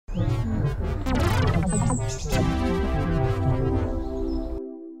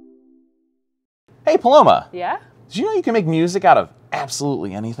Hey, Paloma. Yeah? Did you know you can make music out of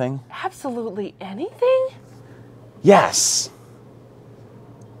absolutely anything? Absolutely anything? Yes,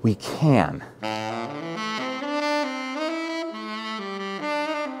 we can.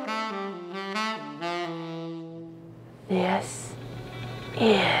 This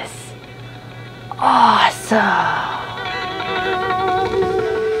is awesome.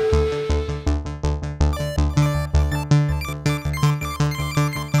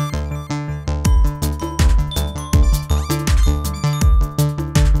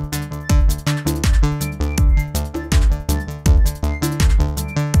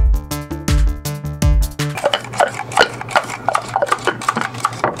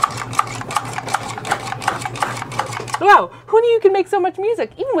 Wow, who knew you could make so much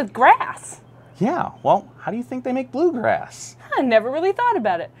music, even with grass? Yeah, well, how do you think they make bluegrass? I never really thought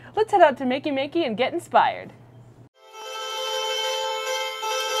about it. Let's head out to MaKey MaKey and get inspired.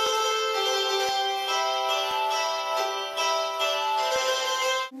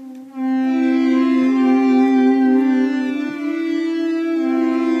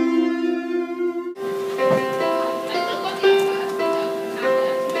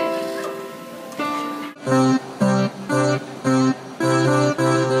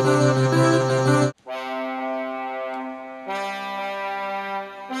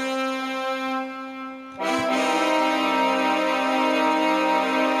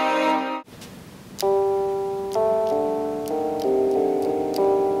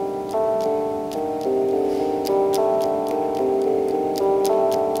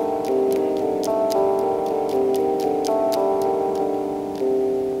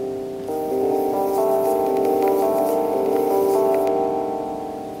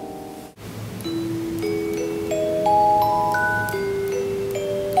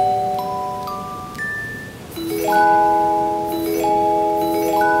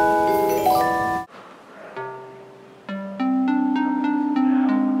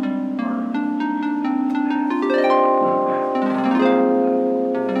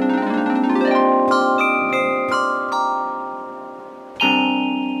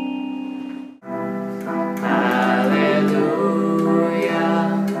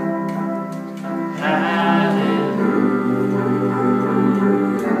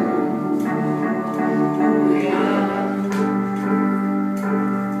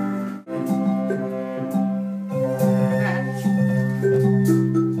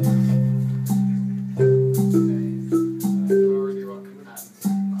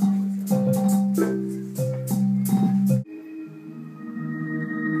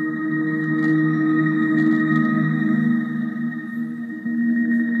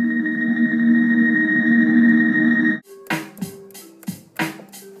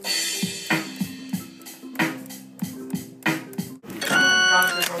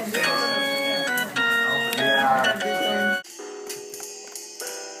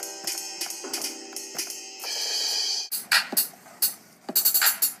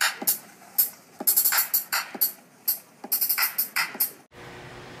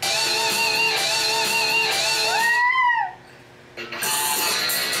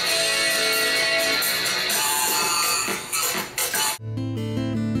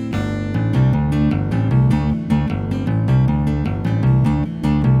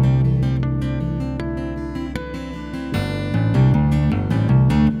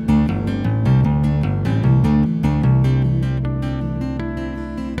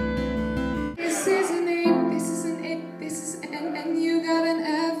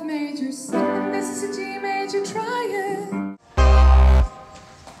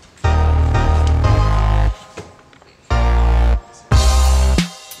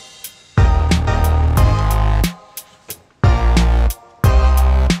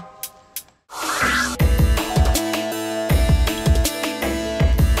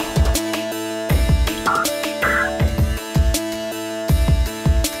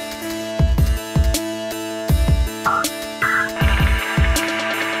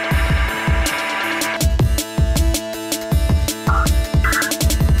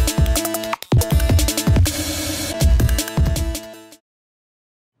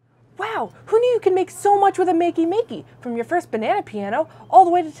 Wow, who knew you could make so much with a MaKey MaKey? From your first banana piano all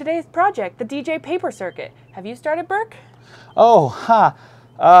the way to today's project, the DJ paper circuit. Have you started, Burke? Oh,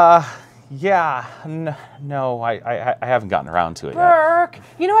 yeah, no, I haven't gotten around to it yet. Burke,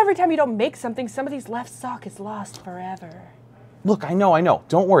 you know every time you don't make something, somebody's left sock is lost forever. Look, I know.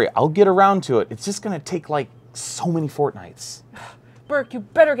 Don't worry, I'll get around to it. It's just gonna take like so many fortnights. Burke, you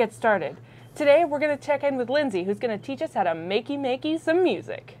better get started. Today we're gonna check in with Lindsay, who's gonna teach us how to MaKey MaKey some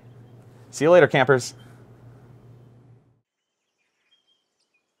music. See you later, campers.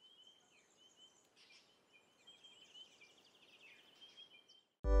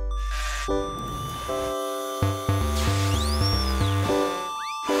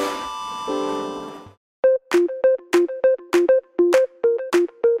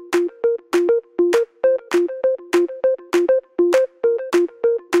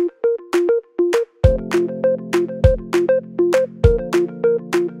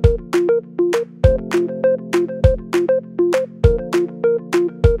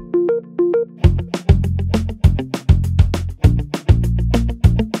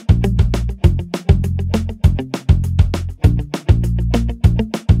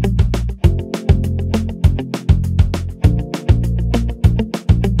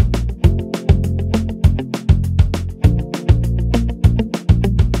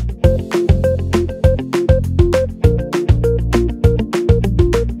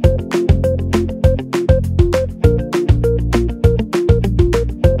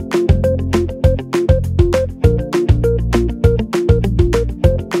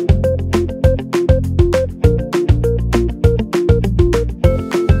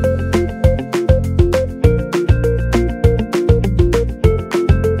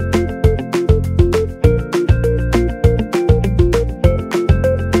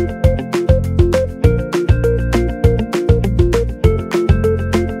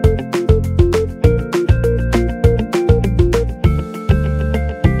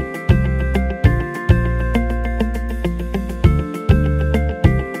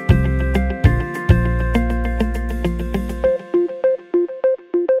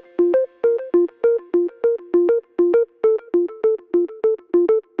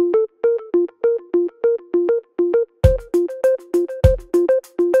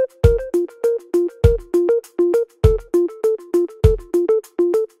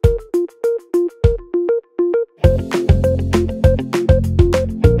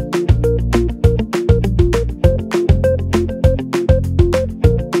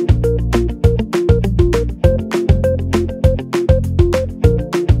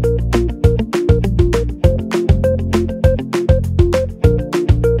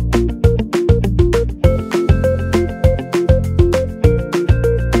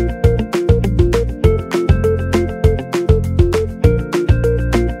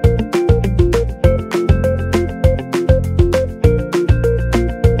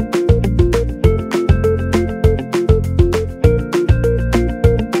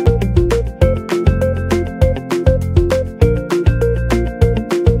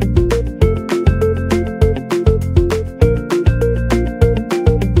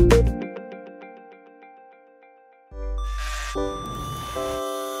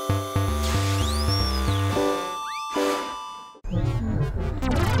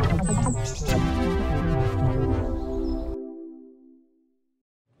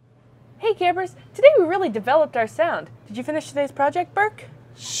 Hey campers, today we really developed our sound. Did you finish today's project, Burke?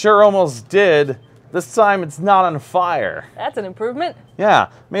 Sure almost did. This time it's not on fire. That's an improvement. Yeah,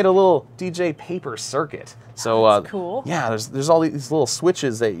 made a little DJ paper circuit. So That's cool. Yeah, there's all these little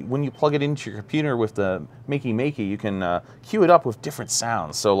switches that when you plug it into your computer with the MaKey MaKey, you can cue it up with different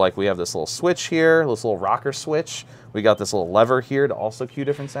sounds. So like we have this little switch here, this little rocker switch. We got this little lever here to also cue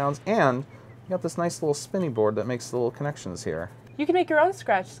different sounds, and we got this nice little spinning board that makes the little connections here. You can make your own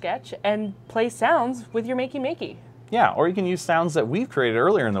scratch sketch and play sounds with your MaKey MaKey. Yeah, or you can use sounds that we've created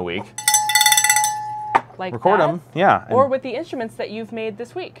earlier in the week. Like record that, them, yeah. Or with the instruments that you've made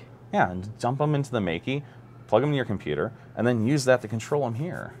this week. Yeah, and dump them into the MaKey, plug them in your computer, and then use that to control them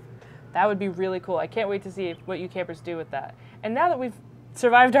here. That would be really cool. I can't wait to see what you campers do with that. And now that we've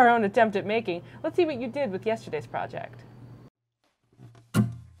survived our own attempt at making, let's see what you did with yesterday's project.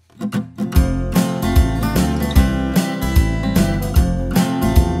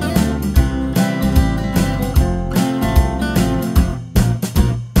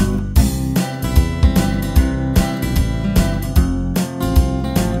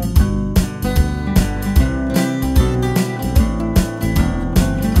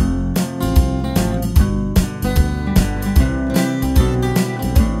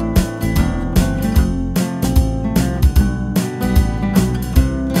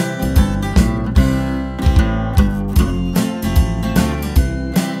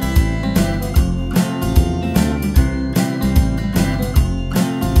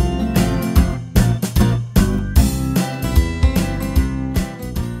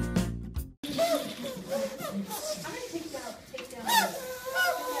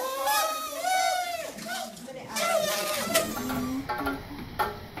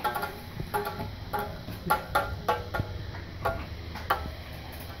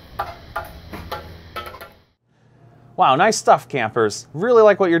 Wow, nice stuff, campers. Really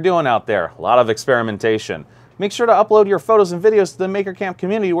like what you're doing out there. A lot of experimentation. Make sure to upload your photos and videos to the Maker Camp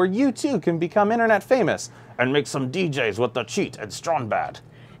community where you too can become internet famous and make some DJs with the cheat and strong bad.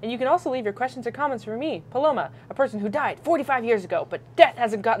 And you can also leave your questions or comments for me, Paloma, a person who died 45 years ago, but death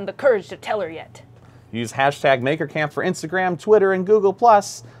hasn't gotten the courage to tell her yet. Use hashtag MakerCamp for Instagram, Twitter, and Google+.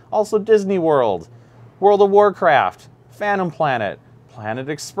 Also Disney World, World of Warcraft, Phantom Planet, Planet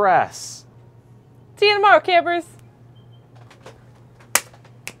Express. See you tomorrow, campers!